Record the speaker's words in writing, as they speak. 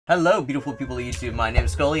Hello beautiful people of YouTube, my name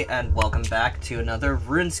is Sckullie and welcome back to another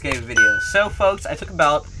RuneScape video. So folks, I took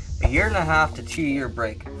about a 1.5 to 2 year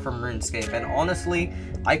break from RuneScape, and honestly,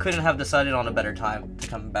 I couldn't have decided on a better time to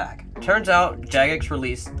come back. Turns out, Jagex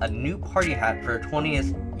released a new party hat for a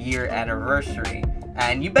 20th year anniversary,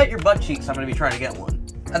 and you bet your butt cheeks I'm going to be trying to get one.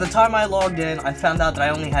 At the time I logged in, I found out that I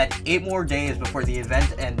only had 8 more days before the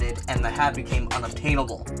event ended and the hat became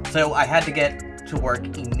unobtainable. So I had to get to work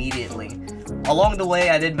immediately. Along the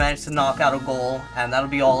way, I did manage to knock out a goal, and that'll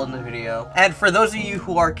be all in the video. And for those of you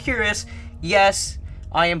who are curious, yes,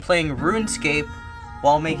 I am playing RuneScape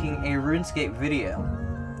while making a RuneScape video.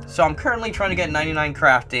 So I'm currently trying to get 99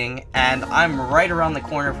 crafting, and I'm right around the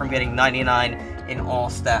corner from getting 99 in all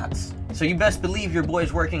stats. So you best believe your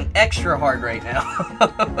boy's working extra hard right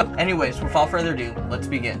now. Anyways, without further ado, let's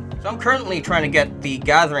begin. So I'm currently trying to get the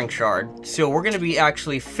Gathering Shard, so we're going to be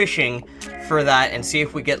actually fishing for that and see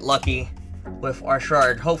if we get lucky with our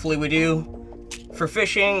shard. Hopefully we do. For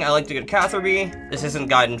fishing, I like to go to Catherby. This isn't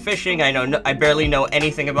guided fishing. I barely know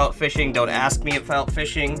anything about fishing. Don't ask me about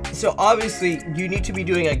fishing. So obviously, you need to be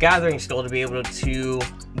doing a gathering skill to be able to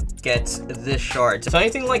get this shard. So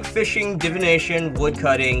anything like fishing, divination,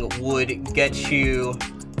 woodcutting would get you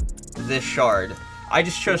this shard. I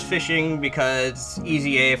just chose fishing because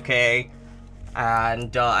easy AFK,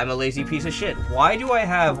 and I'm a lazy piece of shit. Why do I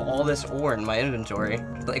have all this ore in my inventory?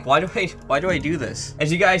 Like, why do I do this?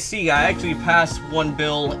 As you guys see, I actually passed 1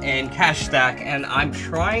 bill in cash stack, and I'm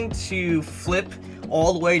trying to flip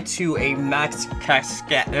all the way to a maxed cash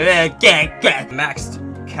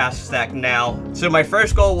stack now. So my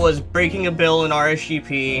first goal was breaking a bill in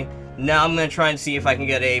RSGP. Now I'm gonna try and see if I can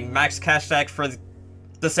get a max cash stack for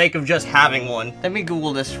the sake of just having one. Let me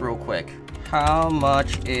Google this real quick. How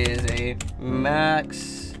much is a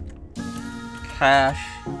max cash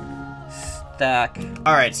stack?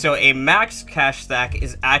 Alright, so a max cash stack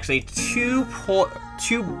is actually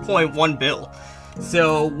 2.1 bill.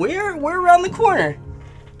 So we're around the corner.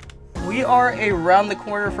 We are around the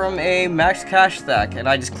corner from a max cash stack, and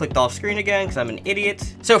I just clicked off screen again because I'm an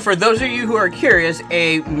idiot. So for those of you who are curious,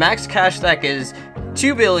 a max cash stack is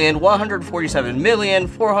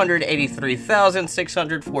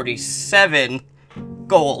 2,147,483,647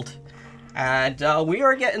 gold. And we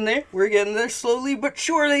are getting there. We're getting there slowly but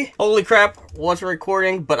surely. Holy crap, wasn't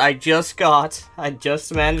recording, but I just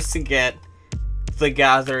managed to get the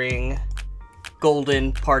Gathering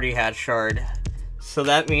Golden Party Hat Shard. So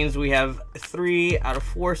that means we have 3 out of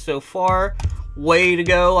 4 so far. Way to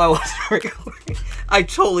go. I wasn't recording. I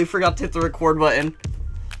totally forgot to hit the record button.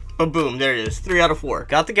 But boom, there it is. 3 out of 4.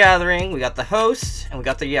 Got the Gathering, we got the Host, and we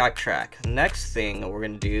got the Yak Track. Next thing that we're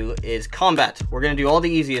going to do is Combat. We're going to do all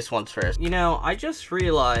the easiest ones first. You know, I just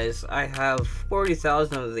realized I have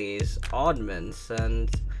 40,000 of these oddments,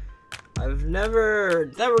 and I've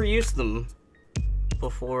never used them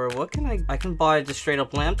before. What can I can buy just straight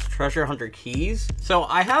up lamps, treasure hunter keys. So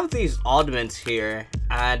I have these oddments here,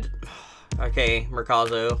 and okay,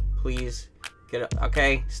 Mercado, please get it.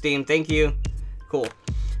 Okay, Steam, thank you. Cool.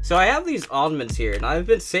 So I have these oddments here, and I've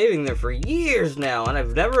been saving them for years now, and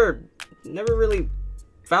I've never really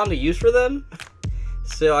found a use for them.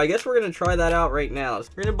 So I guess we're gonna try that out right now. So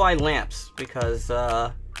we're gonna buy lamps because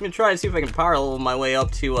I'm gonna try and see if I can power level my way up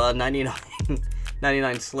to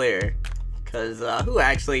 99 Slayer. Because who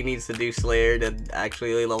actually needs to do Slayer to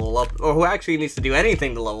actually level up, or who actually needs to do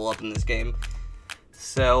anything to level up in this game?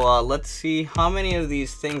 So let's see how many of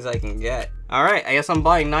these things I can get. Alright, I guess I'm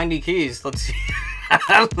buying 90 keys. Let's see.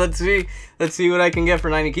 let's see what I can get for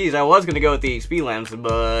 90 keys. I was gonna go with the XP lamps,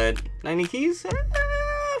 but 90 keys?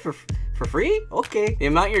 For free? Okay. The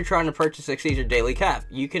amount you're trying to purchase exceeds your daily cap.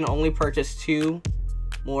 You can only purchase 2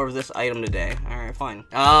 more of this item today. Alright, fine.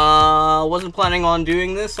 Wasn't planning on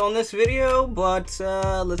doing this on this video, but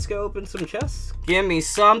let's go open some chests. Give me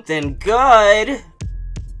something good.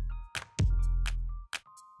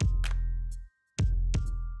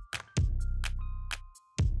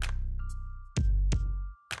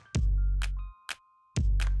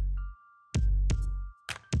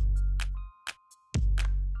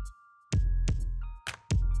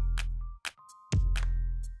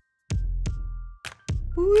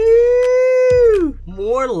 Woo!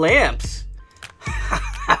 More lamps.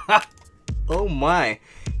 Oh my.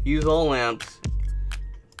 Use all lamps.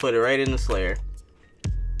 Put it right in the Slayer.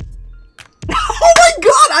 Oh my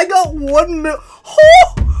god! I got 1 mil.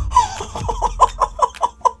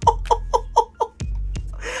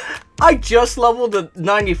 I just leveled to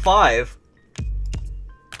 95.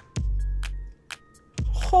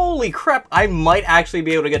 Holy crap, I might actually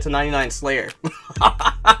be able to get to 99 Slayer.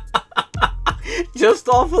 Just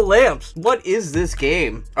off the lamps. What is this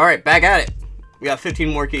game? Alright, back at it. We got 15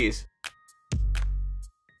 more keys.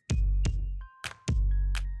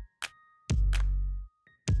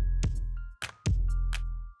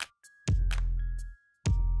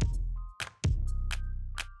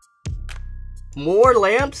 More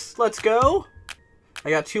lamps? Let's go. I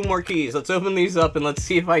got 2 more keys. Let's open these up and let's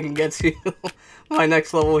see if I can get to my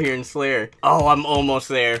next level here in Slayer. Oh, I'm almost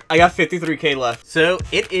there. I got 53k left. So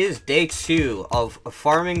it is day 2 of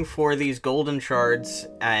farming for these golden shards,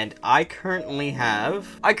 and I currently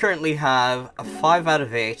have a 5 out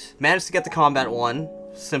of 8. Managed to get the combat one,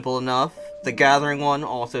 simple enough. The gathering one,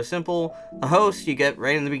 also simple. The host, you get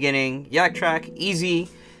right in the beginning. Yak track, easy.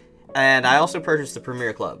 And I also purchased the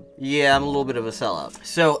Premier Club. Yeah, I'm a little bit of a sellout.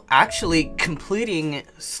 So actually completing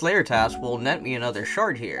Slayer tasks will net me another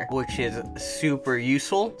shard here, which is super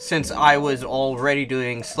useful since I was already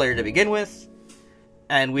doing Slayer to begin with.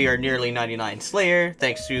 And we are nearly 99 Slayer,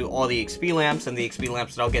 thanks to all the XP lamps and the XP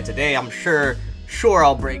lamps that I'll get today. I'm sure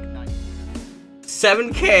I'll break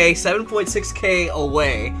 7.6k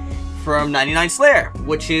away from 99 Slayer,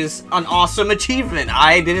 which is an awesome achievement.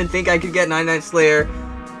 I didn't think I could get 99 Slayer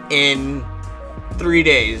in 3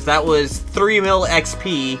 days. That was 3 mil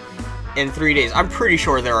XP in 3 days. I'm pretty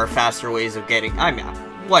sure there are faster ways of getting... I mean,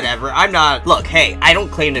 whatever. I'm not... Look, hey, I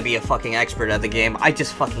don't claim to be a fucking expert at the game. I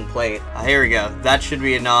just fucking play it. Here we go. That should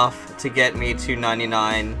be enough to get me to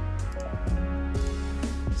 99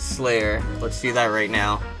 Slayer. Let's do that right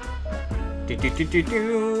now.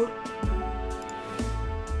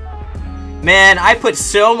 Man, I put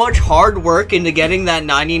so much hard work into getting that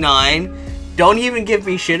 99. Don't even give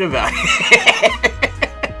me shit about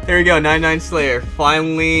it. There we go, 99 Slayer.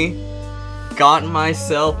 Finally got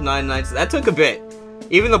myself 99. That took a bit.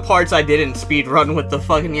 Even the parts I didn't speedrun with the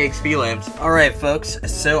fucking XP lamps. Alright, folks.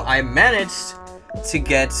 So I managed to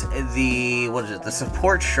get the, the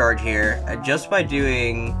support shard here just by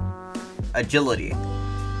doing agility.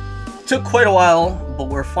 Took quite a while, but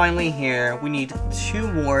we're finally here. We need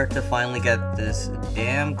 2 more to finally get this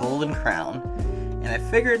damn golden crown. And I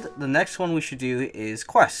figured the next one we should do is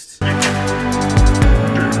quests.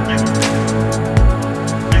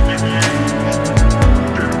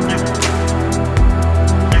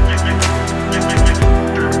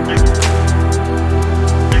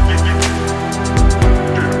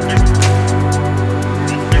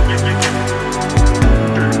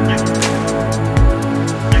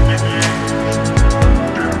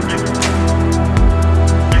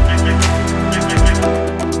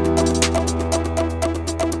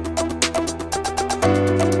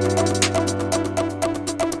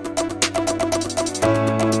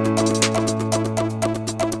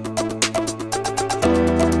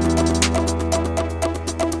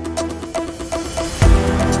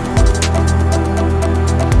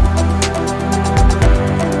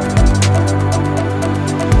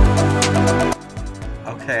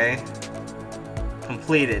 Okay.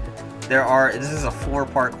 Completed. This is a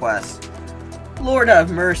 4-part quest. Lord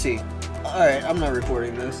have mercy. Alright, I'm not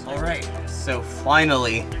recording this. Alright, so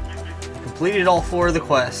finally, completed all 4 of the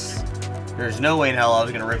quests. There's no way in hell I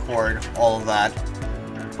was going to record all of that,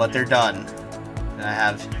 but they're done. And I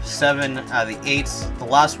have 7 out of the 8, the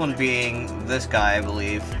last one being this guy, I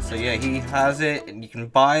believe. So yeah, he has it, and you can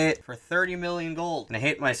buy it for 30 million gold. And I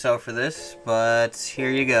hate myself for this, but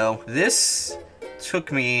here you go. This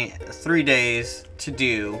took me 3 days to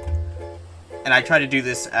do, and I tried to do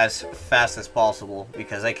this as fast as possible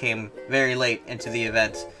because I came very late into the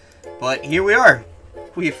event. But here we are.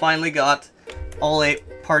 We finally got all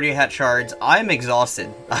 8 party hat shards. I'm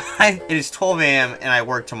exhausted. It is 12 AM and I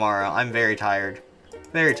work tomorrow. I'm very tired.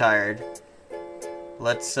 Very tired.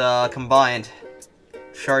 Let's combine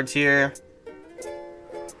shards here.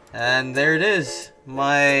 And there it is.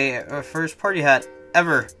 My first party hat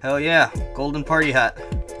ever. Hell yeah. Golden party hat.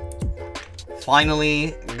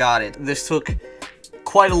 Finally got it. This took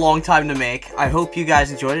quite a long time to make. I hope you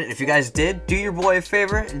guys enjoyed it. If you guys did, do your boy a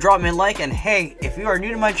favor and drop me a like. And hey, if you are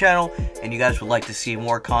new to my channel and you guys would like to see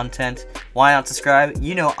more content, why not subscribe?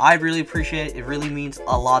 You know, I'd really appreciate it. It really means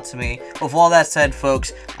a lot to me. With all that said,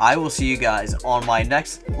 folks, I will see you guys on my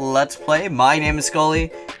next Let's Play. My name is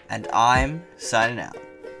Sckullie, and I'm signing out.